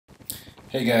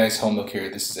Hey guys, Homemilk here.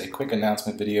 This is a quick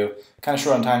announcement video. Kind of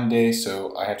short on time today,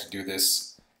 so I have to do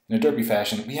this in a derpy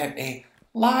fashion. We have a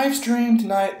live stream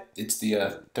tonight. It's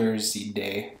the Thursday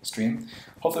day stream.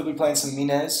 Hopefully we'll be playing some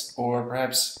Minez, or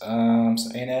perhaps some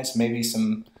Anez, maybe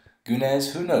some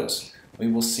Gunez. Who knows? We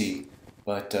will see.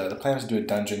 But the plan is to do a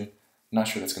dungeon. I'm not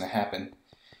sure that's going to happen.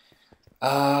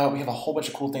 We have a whole bunch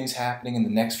of cool things happening in the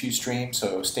next few streams,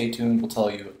 so stay tuned. We'll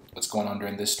tell you what's going on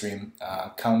during this stream.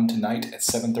 Come tonight at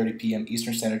 7:30 p.m.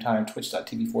 Eastern Standard Time,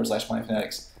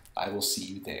 twitch.tv/MyFanatics. I will see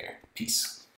you there. Peace.